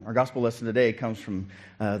Our gospel lesson today comes from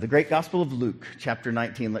the great Gospel of Luke, chapter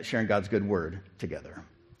 19. Let's share in God's good word together.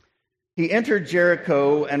 He entered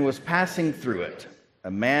Jericho and was passing through it.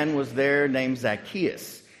 A man was there named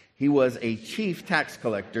Zacchaeus. He was a chief tax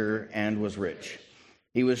collector and was rich.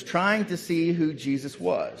 He was trying to see who Jesus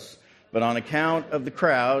was, but on account of the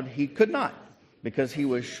crowd, he could not, because he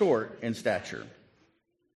was short in stature.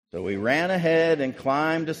 So he ran ahead and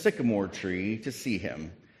climbed a sycamore tree to see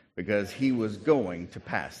him, because he was going to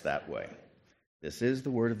pass that way. This is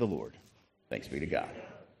the word of the Lord. Thanks be to God.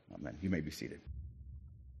 Amen. You may be seated.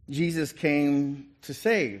 Jesus came to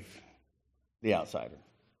save the outsider.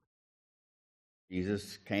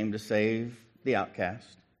 Jesus came to save the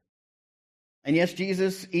outcast. And yes,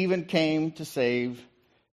 Jesus even came to save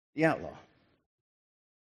the outlaw.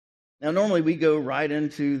 Now, normally we go right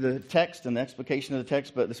into the text and the explication of the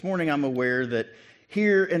text, but this morning I'm aware that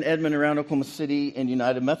here in Edmond, around Oklahoma City, in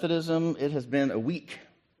United Methodism, it has been a week.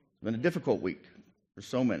 It's been a difficult week for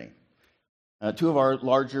so many. Two of our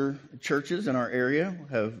larger churches in our area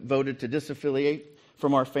have voted to disaffiliate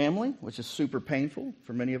from our family, which is super painful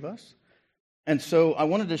for many of us. And so I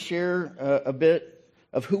wanted to share a bit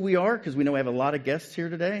of who we are, because we know we have a lot of guests here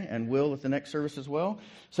today, and will at the next service as well.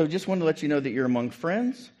 So just wanted to let you know that you're among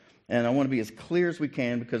friends, and I want to be as clear as we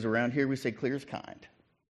can, because around here we say clear is kind.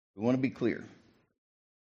 We want to be clear.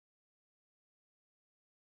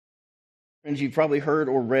 Friends, you've probably heard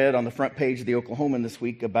or read on the front page of the Oklahoman this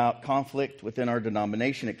week about conflict within our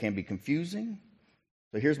denomination. It can be confusing.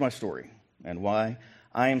 So here's my story and why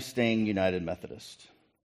I am staying United Methodist.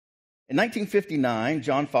 In 1959,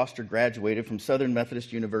 John Foster graduated from Southern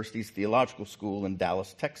Methodist University's Theological School in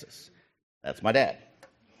Dallas, Texas. That's my dad.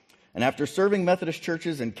 And after serving Methodist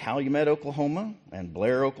churches in Calumet, Oklahoma, and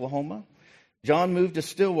Blair, Oklahoma, John moved to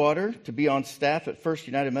Stillwater to be on staff at First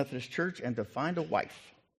United Methodist Church and to find a wife.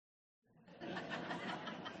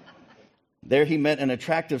 There he met an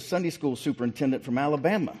attractive Sunday school superintendent from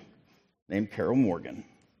Alabama named Carol Morgan.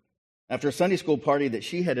 After a Sunday school party that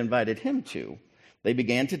she had invited him to, they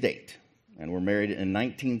began to date and were married in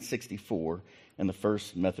 1964 in the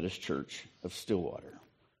First Methodist Church of Stillwater.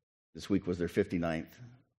 This week was their 59th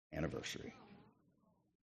anniversary.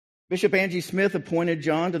 Bishop Angie Smith appointed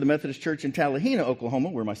John to the Methodist Church in Tallahena, Oklahoma,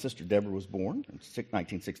 where my sister Deborah was born in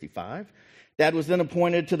 1965. Dad was then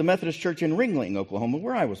appointed to the Methodist Church in Ringling, Oklahoma,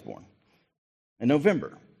 where I was born, in November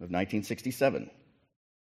of 1967.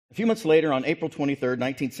 A few months later, on April 23rd,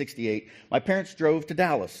 1968, my parents drove to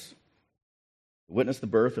Dallas to witness the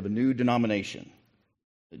birth of a new denomination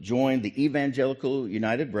that joined the Evangelical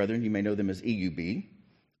United Brethren, you may know them as EUB,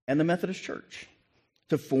 and the Methodist Church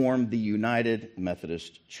to form the United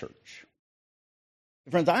Methodist Church.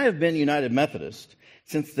 Friends, I have been United Methodist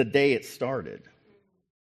since the day it started.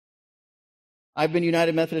 I've been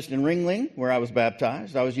United Methodist in Ringling, where I was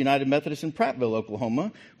baptized. I was United Methodist in Prattville,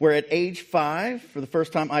 Oklahoma, where at age 5, for the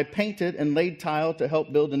first time, I painted and laid tile to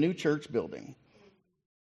help build a new church building.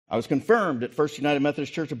 I was confirmed at First United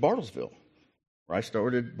Methodist Church of Bartlesville, where I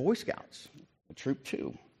started Boy Scouts, a Troop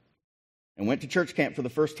 2, and went to church camp for the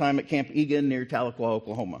first time at Camp Egan near Tahlequah,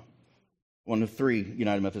 Oklahoma, one of 3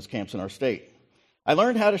 United Methodist camps in our state. I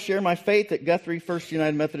learned how to share my faith at Guthrie First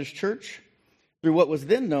United Methodist Church through what was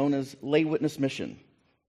then known as Lay Witness Mission.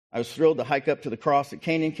 I was thrilled to hike up to the cross at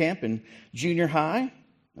Canyon Camp in junior high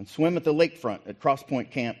and swim at the lakefront at Cross Point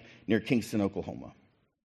Camp near Kingston, Oklahoma.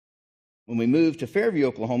 When we moved to Fairview,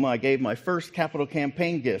 Oklahoma, I gave my first capital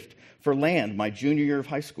campaign gift for land my junior year of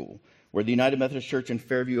high school, where the United Methodist Church in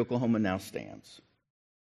Fairview, Oklahoma now stands.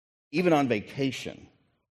 Even on vacation,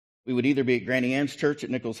 we would either be at Granny Ann's Church at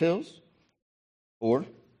Nichols Hills or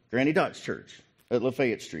Granny Dot's Church at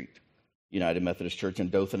Lafayette Street, United Methodist Church in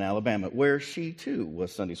Dothan, Alabama, where she, too,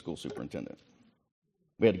 was Sunday school superintendent.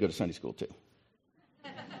 We had to go to Sunday school, too.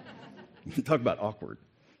 Talk about awkward.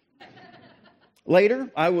 Later,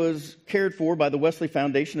 I was cared for by the Wesley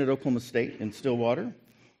Foundation at Oklahoma State in Stillwater,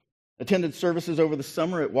 attended services over the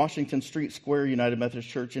summer at Washington Street Square United Methodist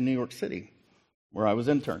Church in New York City, where I was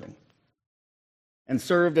interning, and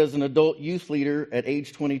served as an adult youth leader at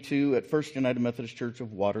age 22 at First United Methodist Church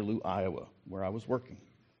of Waterloo, Iowa, where I was working.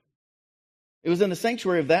 It was in the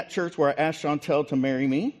sanctuary of that church where I asked Chantel to marry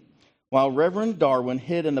me, while Reverend Darwin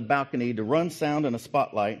hid in the balcony to run sound in a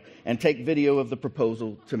spotlight and take video of the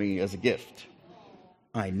proposal to me as a gift.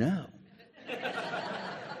 I know.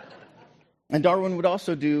 And Darwin would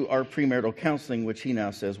also do our premarital counseling, which he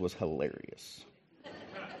now says was hilarious.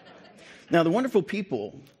 Now, the wonderful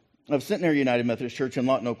people of Centenary United Methodist Church in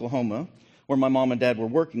Lawton, Oklahoma, where my mom and dad were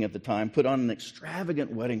working at the time, put on an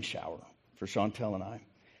extravagant wedding shower for Chantel and I,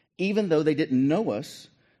 even though they didn't know us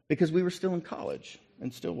because we were still in college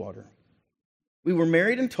in Stillwater. We were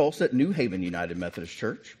married in Tulsa at New Haven United Methodist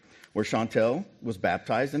Church, where Chantel was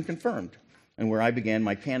baptized and confirmed, and where I began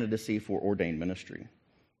my candidacy for ordained ministry.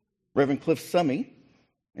 Reverend Cliff Summey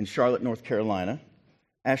in Charlotte, North Carolina,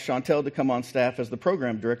 asked Chantel to come on staff as the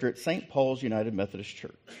program director at St. Paul's United Methodist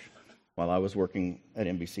Church while I was working at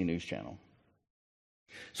NBC News Channel.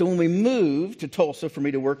 So when we moved to Tulsa for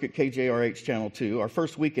me to work at KJRH Channel 2, our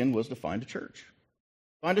first weekend was to find a church.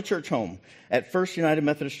 Find a church home at First United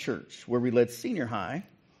Methodist Church, where we led senior high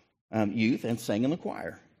youth and sang in the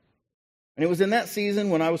choir. And it was in that season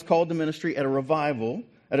when I was called to ministry at a revival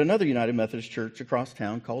at another United Methodist church across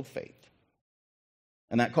town called Faith.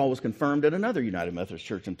 And that call was confirmed at another United Methodist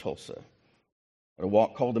church in Tulsa, at a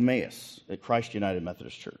walk called Emmaus at Christ United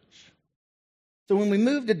Methodist Church. So when we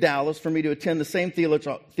moved to Dallas for me to attend the same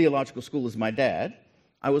theological school as my dad,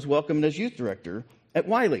 I was welcomed as youth director at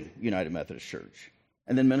Wiley United Methodist Church,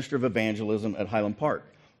 and then minister of evangelism at Highland Park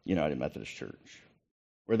United Methodist Church,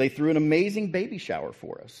 where they threw an amazing baby shower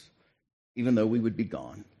for us, even though we would be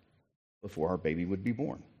gone before our baby would be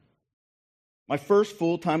born. My first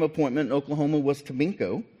full-time appointment in Oklahoma was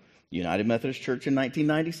Teminco United Methodist Church in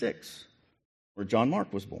 1996, where John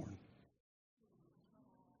Mark was born.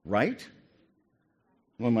 Right?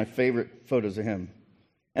 One of my favorite photos of him.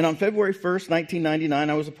 And on February 1st, 1999,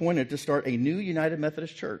 I was appointed to start a new United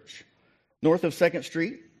Methodist Church north of 2nd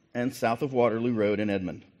Street and south of Waterloo Road in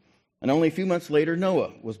Edmond. And only a few months later,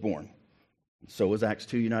 Noah was born. So was Acts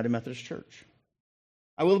 2 United Methodist Church.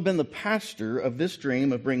 I will have been the pastor of this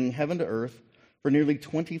dream of bringing heaven to earth for nearly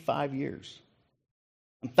 25 years.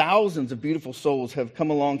 And thousands of beautiful souls have come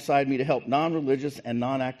alongside me to help non-religious and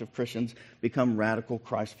non-active Christians become radical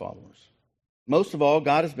Christ followers. Most of all,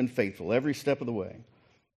 God has been faithful every step of the way,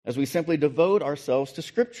 as we simply devote ourselves to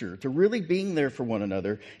Scripture, to really being there for one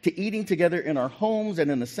another, to eating together in our homes and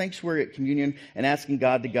in the sanctuary at communion, and asking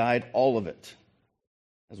God to guide all of it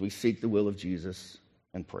as we seek the will of Jesus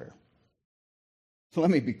and prayer. So let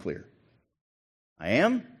me be clear. I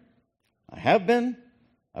am, I have been,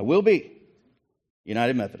 I will be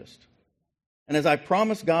United Methodist. And as I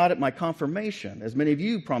promised God at my confirmation, as many of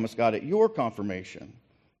you promised God at your confirmation,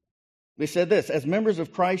 they said this: as members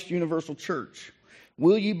of Christ Universal Church,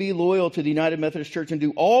 will you be loyal to the United Methodist Church and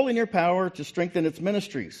do all in your power to strengthen its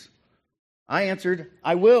ministries? I answered,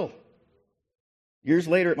 I will. Years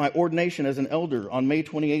later, at my ordination as an elder on May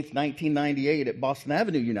 28, 1998, at Boston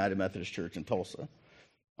Avenue United Methodist Church in Tulsa,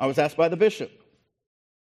 I was asked by the bishop,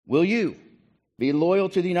 will you be loyal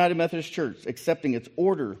to the United Methodist Church, accepting its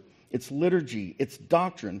order, its liturgy, its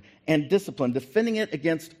doctrine, and discipline, defending it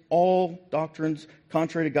against all doctrines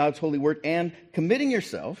contrary to God's holy word, and committing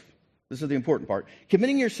yourself, this is the important part,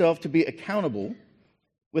 committing yourself to be accountable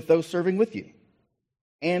with those serving with you,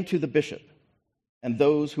 and to the bishop, and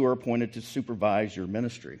those who are appointed to supervise your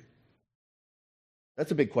ministry?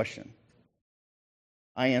 That's a big question.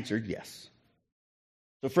 I answered yes.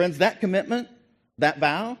 So friends, that commitment, that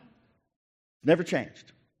vow, never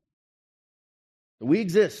changed. We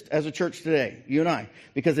exist as a church today, you and I,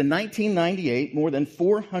 because in 1998, more than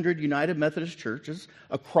 400 United Methodist churches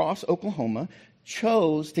across Oklahoma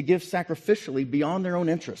chose to give sacrificially beyond their own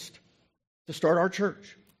interest to start our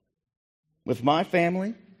church with my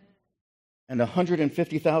family and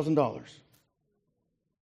 $150,000.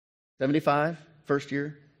 75 first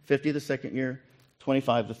year, 50 the second year,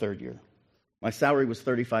 25 the third year. My salary was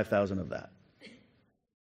 $35,000 of that.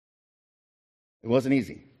 It wasn't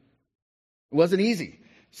easy. It wasn't easy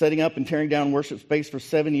setting up and tearing down worship space for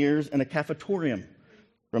 7 years in a cafetorium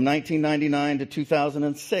from 1999 to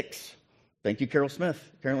 2006. Thank you, Carolyn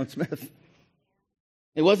Smith.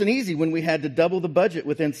 It wasn't easy when we had to double the budget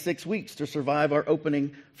within 6 weeks to survive our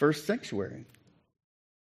opening first sanctuary.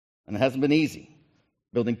 And it hasn't been easy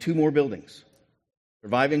building 2 more buildings,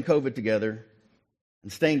 surviving COVID together,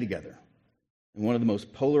 and staying together in one of the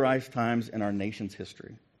most polarized times in our nation's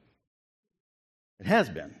history. It has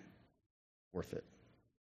been worth it.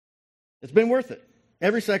 It's been worth it,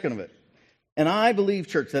 every second of it. And I believe,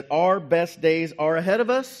 church, that our best days are ahead of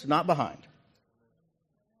us, not behind.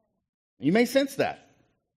 You may sense that.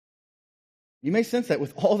 You may sense that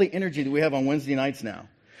with all the energy that we have on Wednesday nights now,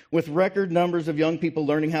 with record numbers of young people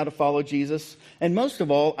learning how to follow Jesus. And most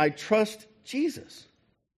of all, I trust Jesus.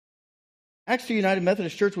 Acts 2 United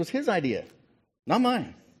Methodist Church was his idea, not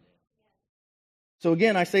mine. So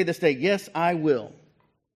again, I say this day, yes, I will,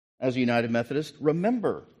 as a United Methodist,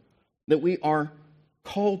 remember that we are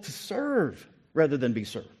called to serve rather than be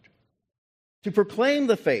served, to proclaim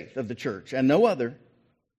the faith of the church and no other,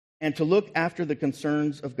 and to look after the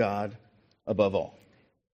concerns of God above all,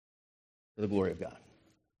 for the glory of God.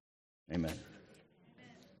 Amen.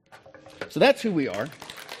 So that's who we are.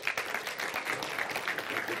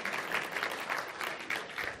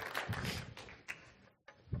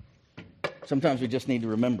 Sometimes we just need to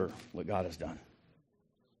remember what God has done.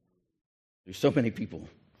 There's so many people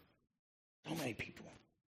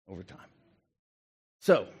over time.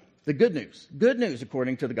 So, the good news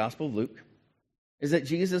according to the Gospel of Luke, is that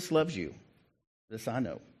Jesus loves you. This I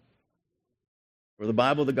know. For the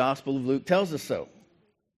Bible, the Gospel of Luke tells us so.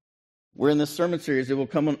 We're in this sermon series. It will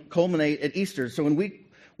culminate at Easter. So in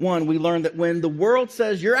week 1, we learned that when the world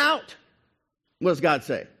says you're out, what does God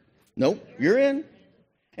say? Nope, you're in.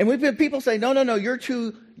 And we've had people say, no, you're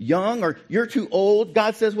too young or you're too old.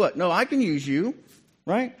 God says what? No, I can use you,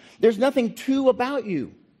 right? There's nothing too about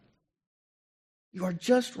you. You are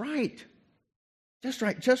just right.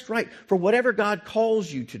 Just right for whatever God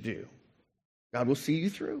calls you to do. God will see you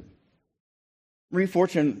through. Marie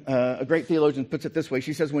Fortune, a great theologian, puts it this way.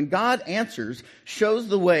 She says, when God answers, shows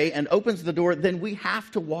the way, and opens the door, then we have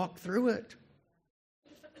to walk through it.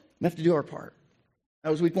 We have to do our part. That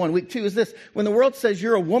was week 1. Week 2 is this. When the world says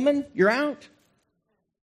you're a woman, you're out.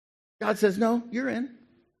 God says, no, you're in.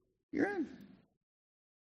 You're in.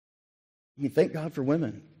 I mean, thank God for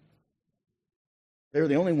women. They were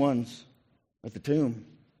the only ones at the tomb.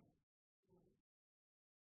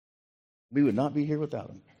 We would not be here without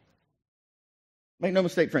them. Make no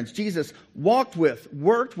mistake, friends. Jesus walked with,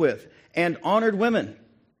 worked with, and honored women.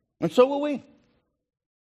 And so will we.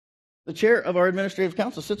 The chair of our administrative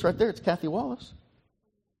council sits right there. It's Kathy Wallace.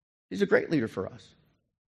 She's a great leader for us.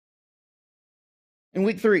 In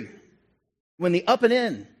week 3, when the up and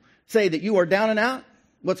in say that you are down and out,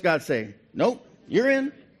 what's God say? Nope, you're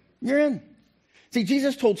in. You're in. See,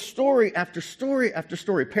 Jesus told story after story after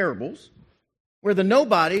story, parables, where the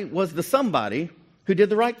nobody was the somebody who did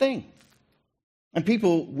the right thing. And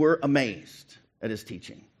people were amazed at his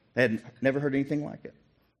teaching. They had never heard anything like it.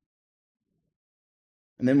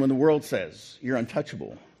 And then when the world says, you're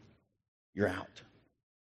untouchable, you're out,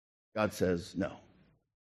 God says, no,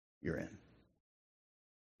 you're in.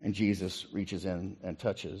 And Jesus reaches in and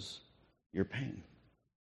touches your pain.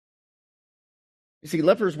 You see,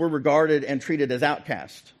 lepers were regarded and treated as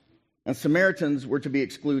outcasts, and Samaritans were to be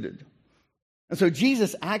excluded. And so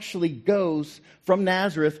Jesus actually goes from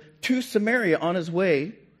Nazareth to Samaria on his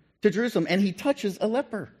way to Jerusalem, and he touches a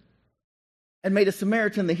leper and made a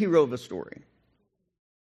Samaritan the hero of the story.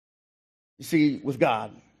 You see, with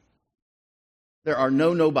God, there are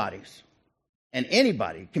no nobodies, and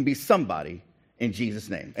anybody can be somebody in Jesus'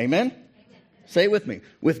 name. Amen? Say it with me.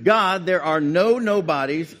 With God, there are no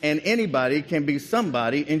nobodies, and anybody can be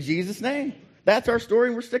somebody in Jesus' name. That's our story,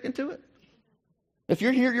 and we're sticking to it. If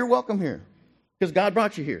you're here, you're welcome here, because God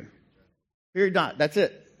brought you here. Period. Dot. That's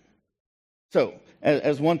it. So,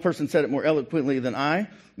 as one person said it more eloquently than I,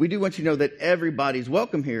 we do want you to know that everybody's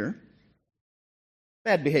welcome here.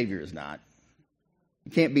 Bad behavior is not.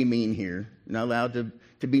 You can't be mean here. You're not allowed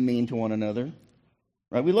to be mean to one another.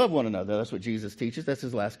 Right? We love one another. That's what Jesus teaches. That's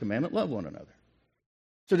his last commandment. Love one another.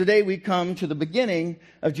 So today we come to the beginning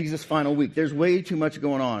of Jesus' final week. There's way too much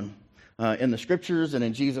going on in the scriptures and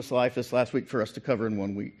in Jesus' life this last week for us to cover in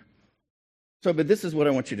 1 week. But this is what I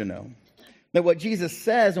want you to know. That what Jesus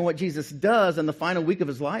says and what Jesus does in the final week of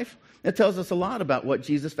his life, it tells us a lot about what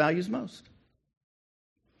Jesus values most.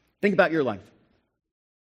 Think about your life.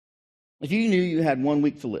 If you knew you had 1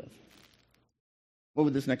 week to live, what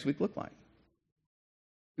would this next week look like?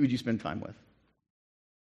 Who would you spend time with?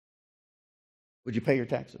 Would you pay your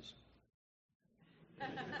taxes?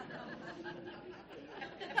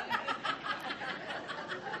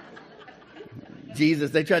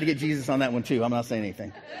 Jesus, they tried to get Jesus on that one too. I'm not saying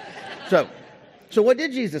anything. So what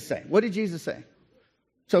did Jesus say? What did Jesus say?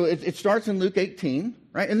 So it starts in Luke 18,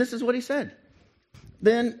 right? And this is what he said.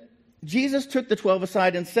 Then Jesus took the 12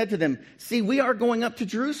 aside and said to them, see, we are going up to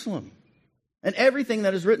Jerusalem, and everything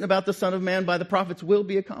that is written about the Son of Man by the prophets will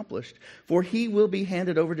be accomplished. For he will be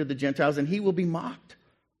handed over to the Gentiles, and he will be mocked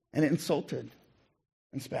and insulted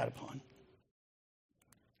and spat upon.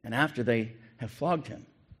 And after they have flogged him,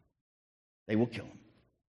 they will kill him.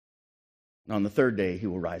 And on the 3rd day, he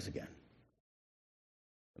will rise again.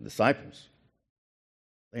 The disciples,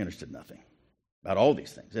 they understood nothing about all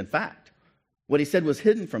these things. In fact, what he said was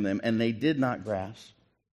hidden from them, and they did not grasp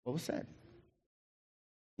what was said.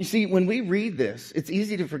 You see, when we read this, it's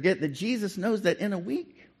easy to forget that Jesus knows that in a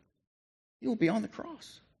week, he will be on the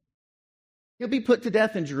cross. He'll be put to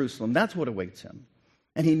death in Jerusalem. That's what awaits him.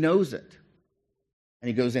 And he knows it. And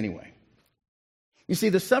he goes anyway. You see,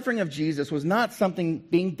 the suffering of Jesus was not something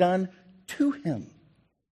being done to him.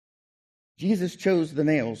 Jesus chose the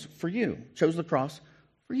nails for you, chose the cross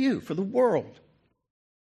for you, for the world.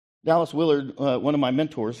 Dallas Willard, one of my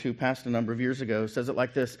mentors who passed a number of years ago, says it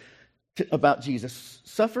like this about Jesus.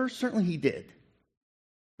 Suffer, certainly he did.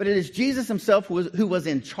 But it is Jesus himself who was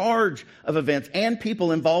in charge of events and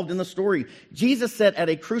people involved in the story. Jesus said at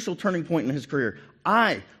a crucial turning point in his career,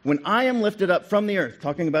 when I am lifted up from the earth,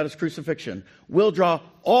 talking about his crucifixion, will draw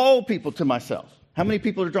all people to myself. How many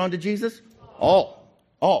people are drawn to Jesus?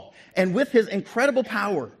 All. And with his incredible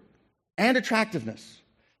power and attractiveness,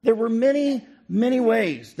 there were many, many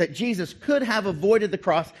ways that Jesus could have avoided the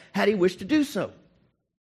cross had he wished to do so.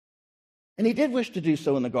 And he did wish to do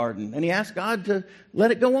so in the garden, and he asked God to let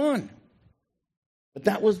it go on. But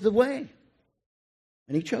that was the way,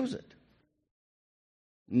 and he chose it.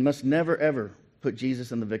 You must never, ever put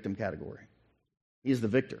Jesus in the victim category. He is the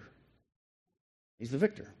victor. He's the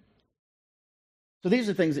victor. So these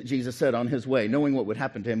are things that Jesus said on his way, knowing what would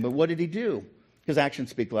happen to him. But what did he do? His actions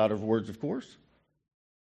speak louder than words, of course.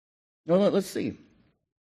 Well, let's see.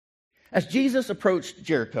 As Jesus approached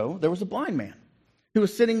Jericho, there was a blind man who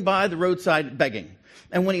was sitting by the roadside begging.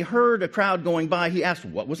 And when he heard a crowd going by, he asked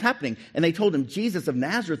what was happening. And they told him, Jesus of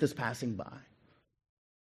Nazareth is passing by.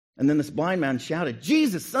 And then this blind man shouted,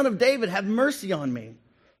 Jesus, Son of David, have mercy on me.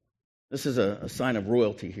 This is a sign of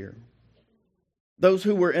royalty here. Those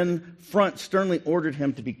who were in front sternly ordered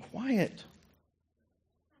him to be quiet.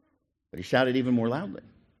 But he shouted even more loudly,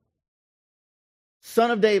 Son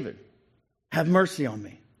of David, have mercy on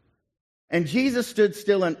me. And Jesus stood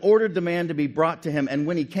still and ordered the man to be brought to him. And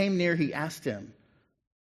when he came near, he asked him,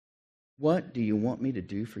 what do you want me to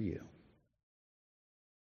do for you?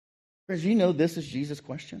 Friends, you know this is Jesus'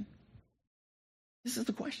 question. This is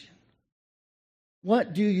the question.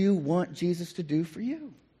 What do you want Jesus to do for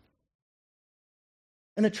you?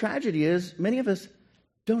 And the tragedy is, many of us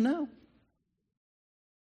don't know.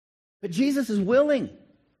 But Jesus is willing.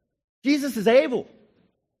 Jesus is able.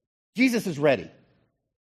 Jesus is ready.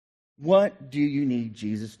 What do you need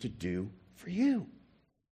Jesus to do for you?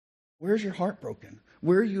 Where's your heart broken?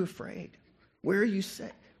 Where are you afraid? Where are you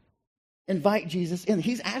sick? Invite Jesus in.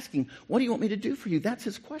 He's asking, what do you want me to do for you? That's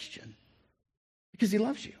his question. Because he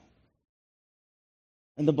loves you.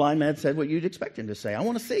 And the blind man said what you'd expect him to say. I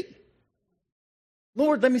want to see.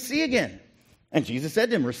 Lord, let me see again. And Jesus said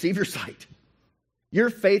to him, receive your sight. Your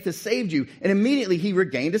faith has saved you. And immediately he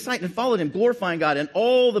regained his sight and followed him, glorifying God. And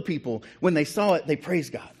all the people, when they saw it, they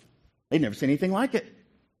praised God. They'd never seen anything like it.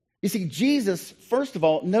 You see, Jesus, first of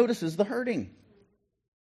all, notices the hurting.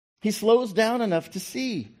 He slows down enough to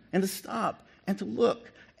see and to stop and to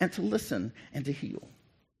look and to listen and to heal.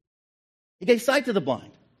 He gave sight to the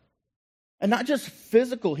blind. And not just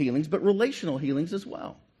physical healings, but relational healings as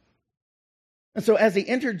well. And so as he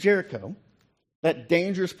entered Jericho, that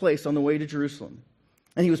dangerous place on the way to Jerusalem,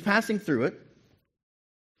 and he was passing through it,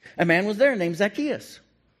 a man was there named Zacchaeus.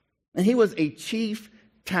 And he was a chief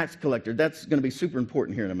tax collector. That's going to be super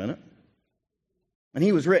important here in a minute. And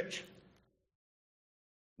he was rich.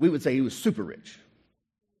 We would say he was super rich.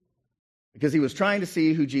 Because he was trying to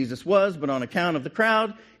see who Jesus was, but on account of the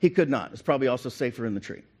crowd, he could not. It's probably also safer in the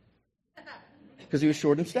tree. Because he was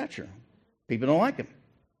short in stature. People don't like him.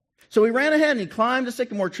 So he ran ahead and he climbed a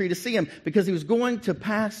sycamore tree to see him because he was going to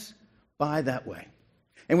pass by that way.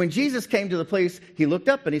 And when Jesus came to the place, he looked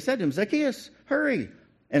up and he said to him, Zacchaeus, hurry.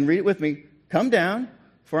 And read it with me. Come down,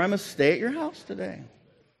 for I must stay at your house today.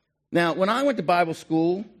 Now, when I went to Bible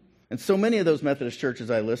school, and so many of those Methodist churches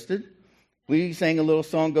I listed, we sang a little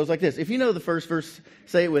song that goes like this. If you know the first verse,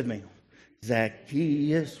 say it with me.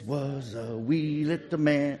 Zacchaeus was a wee little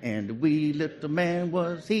man, and a wee little man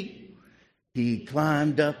was he. He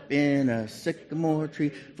climbed up in a sycamore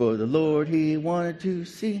tree for the Lord he wanted to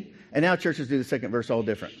see. And now churches do the second verse all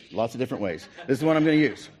different. Lots of different ways. This is what I'm going to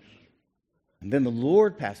use. And then the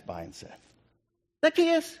Lord passed by and said,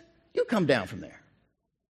 Zacchaeus, you come down from there.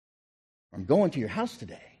 I'm going to your house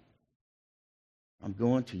today. I'm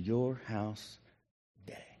going to your house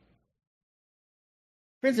today.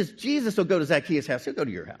 Friends, if Jesus will go to Zacchaeus' house, he'll go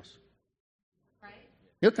to your house. Right?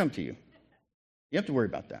 He'll come to you. You don't have to worry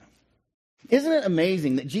about that. Isn't it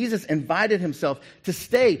amazing that Jesus invited himself to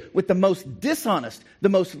stay with the most dishonest, the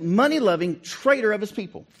most money-loving traitor of his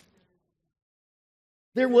people?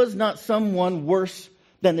 There was not someone worse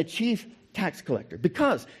than the chief tax collector,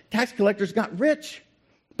 because tax collectors got rich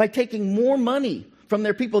by taking more money from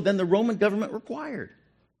their people than the Roman government required.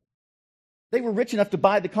 They were rich enough to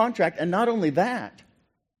buy the contract, and not only that,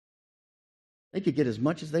 they could get as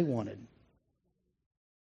much as they wanted.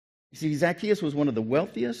 You see, Zacchaeus was one of the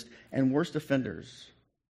wealthiest and worst offenders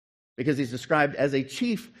because he's described as a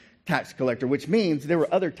chief tax collector, which means there were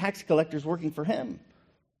other tax collectors working for him.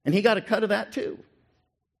 And he got a cut of that too.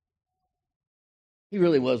 He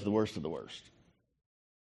really was the worst of the worst.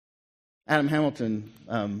 Adam Hamilton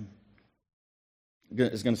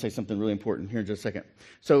is going to say something really important here in just a second.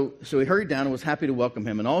 So he hurried down and was happy to welcome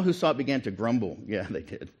him, and all who saw it began to grumble. Yeah, they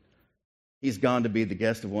did. He's gone to be the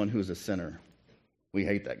guest of one who is a sinner. We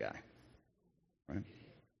hate that guy. Right?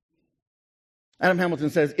 Adam Hamilton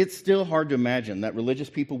says, it's still hard to imagine that religious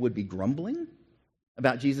people would be grumbling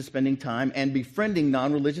about Jesus spending time and befriending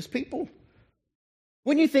non-religious people.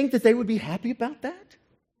 Wouldn't you think that they would be happy about that?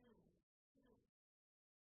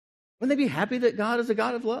 Wouldn't they be happy that God is a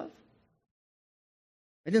God of love?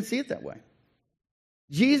 They didn't see it that way.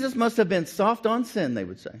 Jesus must have been soft on sin, they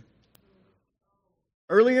would say.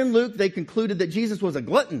 Earlier in Luke, they concluded that Jesus was a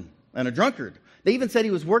glutton and a drunkard. They even said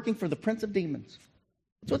he was working for the prince of demons.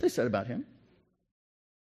 That's what they said about him.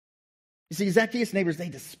 You see, Zacchaeus' neighbors, they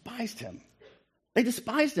despised him. They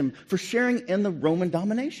despised him for sharing in the Roman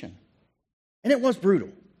domination. And it was brutal.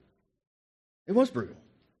 It was brutal.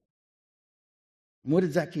 And what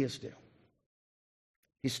did Zacchaeus do?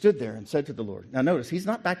 He stood there and said to the Lord. Now notice, he's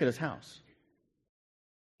not back at his house.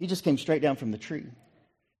 He just came straight down from the tree.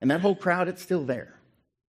 And that whole crowd, it's still there.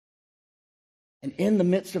 And in the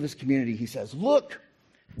midst of his community, he says, look,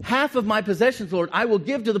 half of my possessions, Lord, I will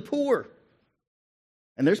give to the poor.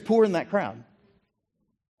 And there's poor in that crowd.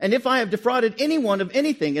 And if I have defrauded anyone of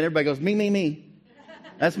anything, and everybody goes, me.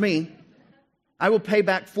 That's me. I will pay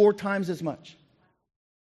back 4 times as much.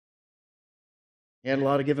 He had a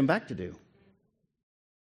lot of giving back to do.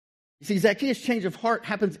 You see, Zacchaeus' change of heart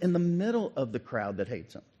happens in the middle of the crowd that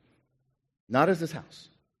hates him, not as his house.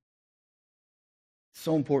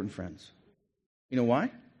 So important, friends. You know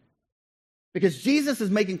why? Because Jesus is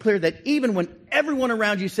making clear that even when everyone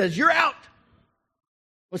around you says, you're out,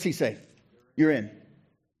 what's he say? You're in.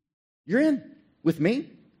 You're in. With me,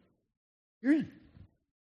 you're in.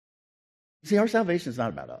 You see, our salvation is not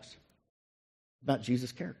about us. It's about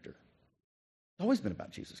Jesus' character. It's always been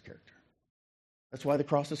about Jesus' character. That's why the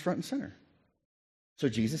cross is front and center. So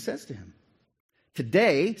Jesus says to him,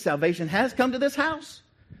 today, salvation has come to this house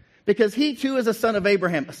because he too is a son of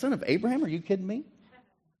Abraham. A son of Abraham? Are you kidding me?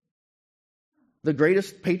 The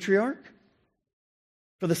greatest patriarch?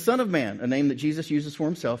 For the Son of Man, a name that Jesus uses for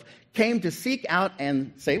himself, came to seek out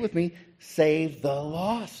and, say it with me, save the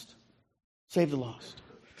lost. Save the lost.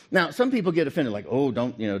 Now, some people get offended, like, oh,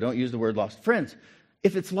 don't use the word lost. Friends,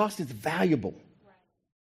 if it's lost, it's valuable.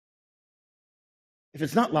 If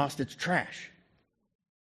it's not lost, it's trash.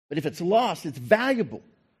 But if it's lost, it's valuable.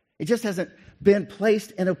 It just hasn't been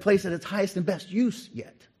placed in a place at its highest and best use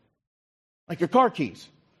yet. Like your car keys.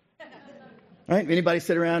 Right? Anybody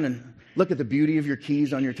sit around and look at the beauty of your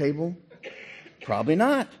keys on your table? Probably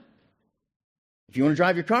not. If you want to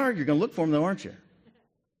drive your car, you're going to look for them though, aren't you?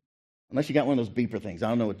 Unless you got one of those beeper things. I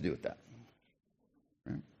don't know what to do with that.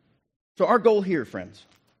 Right? So our goal here, friends,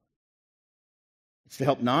 is to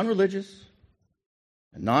help non-religious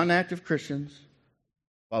and non-active Christians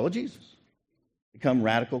follow Jesus, become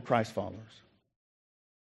radical Christ followers.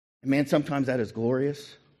 And man, sometimes that is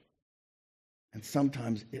glorious, and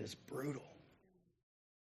sometimes it is brutal.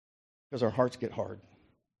 Because our hearts get hard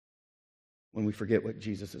when we forget what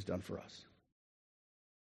Jesus has done for us.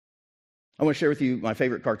 I want to share with you my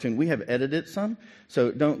favorite cartoon. We have edited it some,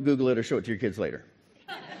 so don't Google it or show it to your kids later.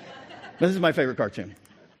 This is my favorite cartoon.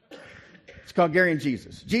 It's called Gary and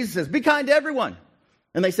Jesus. Jesus says, be kind to everyone.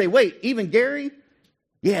 And they say, wait, even Gary?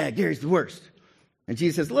 Yeah, Gary's the worst. And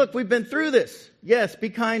Jesus says, look, we've been through this. Yes, be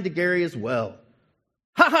kind to Gary as well.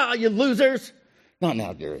 Ha ha, you losers. Not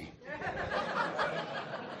now, Gary.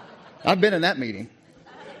 I've been in that meeting.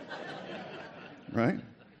 Right?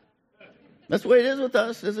 That's the way it is with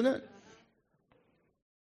us, isn't it?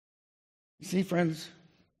 You see, friends,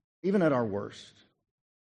 even at our worst,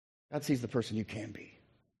 God sees the person you can be,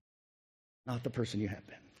 not the person you have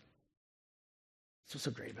been. That's what's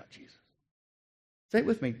so great about Jesus. Say it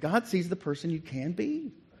with me. God sees the person you can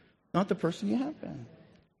be, not the person you have been.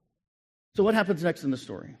 So what happens next in the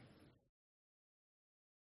story?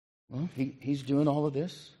 Well, he's doing all of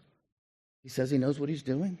this. He says he knows what he's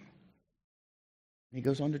doing. And he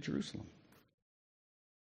goes on to Jerusalem.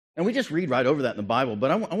 And we just read right over that in the Bible,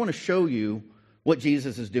 but I want to show you what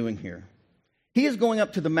Jesus is doing here. He is going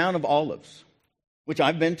up to the Mount of Olives, which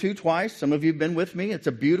I've been to twice. Some of you have been with me. It's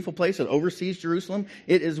a beautiful place. It oversees Jerusalem.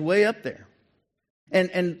 It is way up there.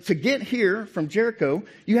 And to get here from Jericho,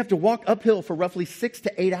 you have to walk uphill for roughly 6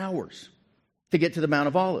 to 8 hours to get to the Mount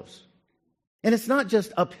of Olives. And it's not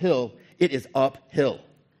just uphill, it is uphill.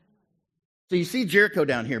 So you see Jericho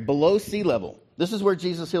down here, below sea level. This is where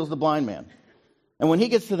Jesus heals the blind man. And when he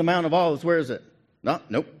gets to the Mount of Olives, where is it?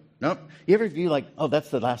 Nope. You ever view like, oh, that's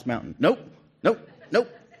the last mountain? Nope.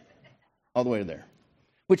 All the way to there.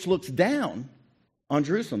 Which looks down on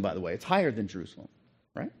Jerusalem, by the way. It's higher than Jerusalem,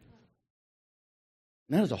 right?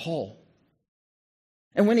 And that is a haul.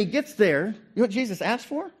 And when he gets there, you know what Jesus asked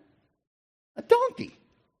for? A donkey.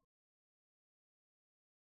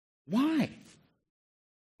 Why?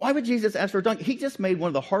 Why would Jesus ask for a donkey? He just made one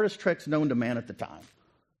of the hardest treks known to man at the time.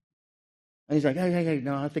 And he's like, hey,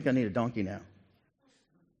 no, I think I need a donkey now.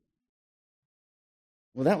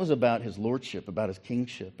 Well, that was about his lordship, about his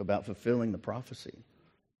kingship, about fulfilling the prophecy.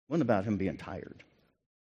 It wasn't about him being tired.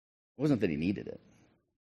 It wasn't that he needed it.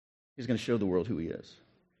 He's going to show the world who he is.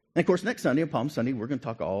 And of course, next Sunday, on Palm Sunday, we're going to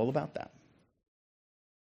talk all about that.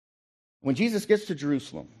 When Jesus gets to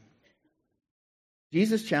Jerusalem,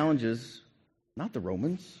 Jesus challenges not the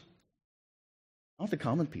Romans, not the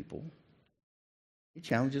common people. He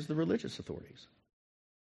challenges the religious authorities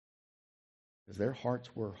because their hearts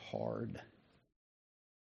were hard.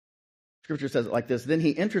 Scripture says it like this: Then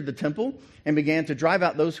he entered the temple and began to drive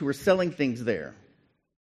out those who were selling things there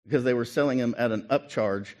because they were selling them at an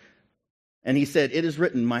upcharge. And he said, "It is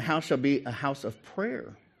written, my house shall be a house of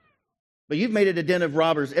prayer. But you've made it a den of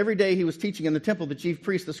robbers." Every day he was teaching in the temple, the chief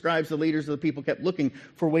priests, the scribes, the leaders of the people kept looking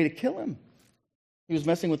for a way to kill him. He was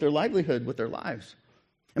messing with their livelihood, with their lives.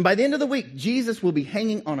 And by the end of the week, Jesus will be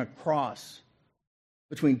hanging on a cross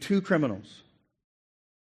between two criminals.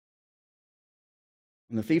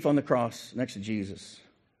 And the thief on the cross next to Jesus,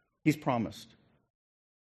 he's promised,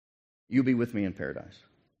 "You'll be with me in paradise."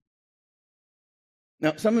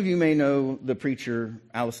 Now, some of you may know the preacher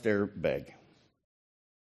Alistair Begg.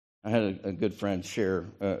 I had a good friend share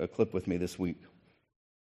a clip with me this week.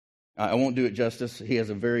 I won't do it justice. He has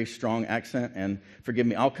a very strong accent, and forgive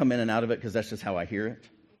me, I'll come in and out of it because that's just how I hear it.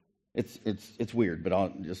 It's weird, but I'll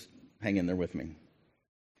just hang in there with me.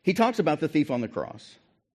 He talks about the thief on the cross.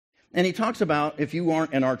 And he talks about, if you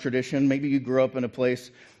aren't in our tradition, maybe you grew up in a place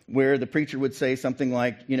where the preacher would say something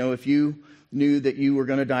like, if you knew that you were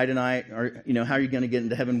going to die tonight, or, how are you going to get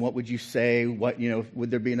into heaven? What would you say? What, would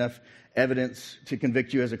there be enough evidence to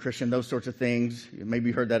convict you as a Christian? Those sorts of things. Maybe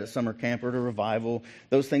you heard that at summer camp or at a revival.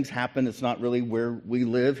 Those things happen. It's not really where we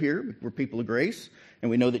live here. We're people of grace. And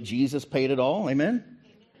we know that Jesus paid it all. Amen?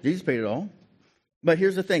 Jesus paid it all. But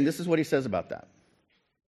here's the thing. This is what he says about that.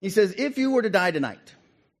 He says, if you were to die tonight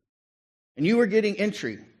and you were getting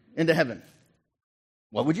entry into heaven,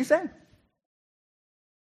 what would you say?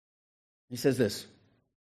 He says this: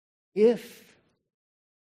 if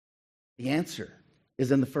the answer is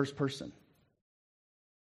in the first person,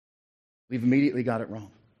 we've immediately got it wrong.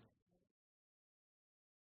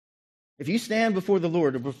 If you stand before the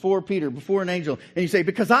Lord or before Peter, before an angel, and you say,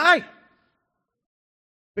 because I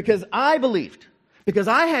believed, because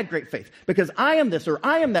I had great faith, because I am this or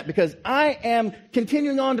I am that, because I am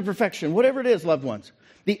continuing on to perfection, whatever it is, loved ones,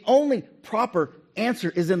 the only proper answer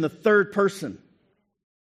is in the third person.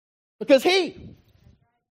 Because he.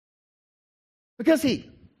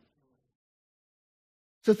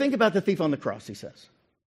 So think about the thief on the cross, he says.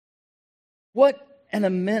 What an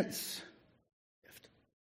immense gift.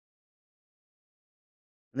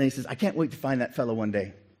 And then he says, I can't wait to find that fellow one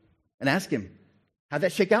day and ask him, how'd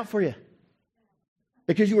that shake out for you?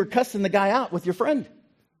 Because you were cussing the guy out with your friend.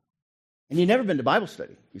 And you never been to Bible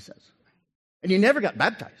study, he says. And you never got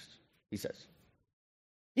baptized, he says.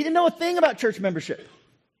 You didn't know a thing about church membership.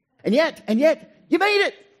 And yet, you made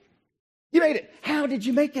it. You made it. How did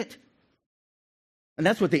you make it? And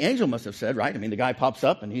that's what the angel must have said, right? I mean, the guy pops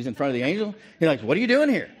up and he's in front of the angel. He's like, what are you doing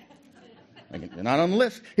here? Like, you're not on the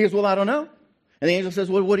list. He goes, well, I don't know. And the angel says,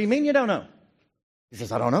 well, what do you mean you don't know? He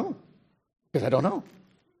says, I don't know. Because I don't know.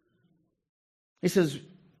 He says,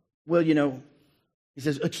 well, he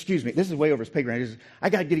says, excuse me, this is way over his pay grade. He says,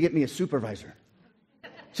 I got to get me a supervisor.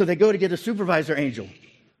 So they go to get a supervisor angel.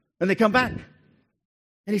 And they come back.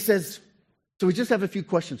 And he says, so we just have a few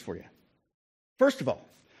questions for you. First of all,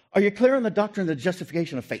 are you clear on the doctrine of the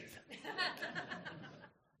justification of faith?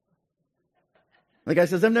 The guy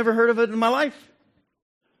says, I've never heard of it in my life.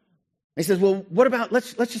 He says, well, what about,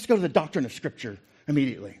 let's just go to the doctrine of Scripture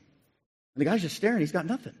immediately. And the guy's just staring. He's got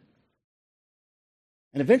nothing.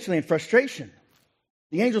 And eventually, in frustration,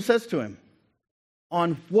 the angel says to him,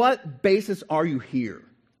 on what basis are you here?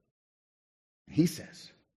 And he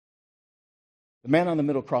says, the man on the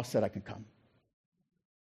middle cross said I could come.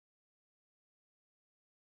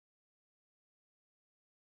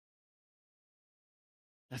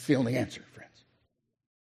 That's the only answer, friends.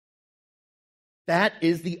 That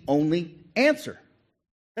is the only answer.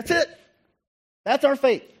 That's it. That's our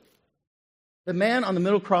faith. The man on the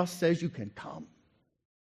middle cross says you can come.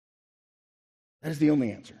 That is the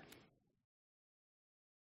only answer.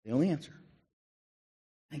 The only answer.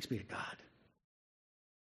 Thanks be to God.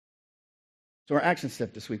 So our action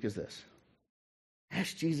step this week is this.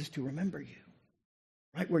 Ask Jesus to remember you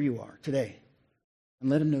right where you are today. And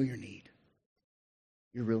let him know your need,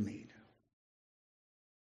 your real need.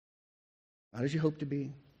 Not as you hope to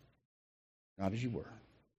be, not as you were,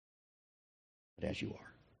 but as you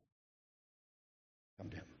are. Come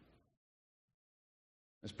to him.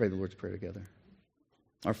 Let's pray the Lord's Prayer together.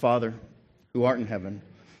 Our Father, who art in heaven,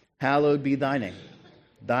 hallowed be thy name.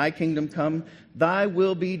 Thy kingdom come, thy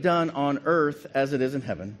will be done on earth as it is in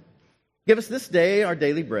heaven. Give us this day our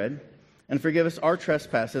daily bread, and forgive us our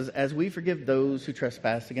trespasses as we forgive those who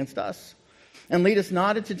trespass against us. And lead us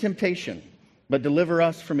not into temptation, but deliver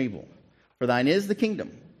us from evil. For thine is the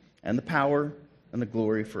kingdom, and the power, and the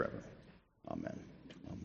glory forever. Amen.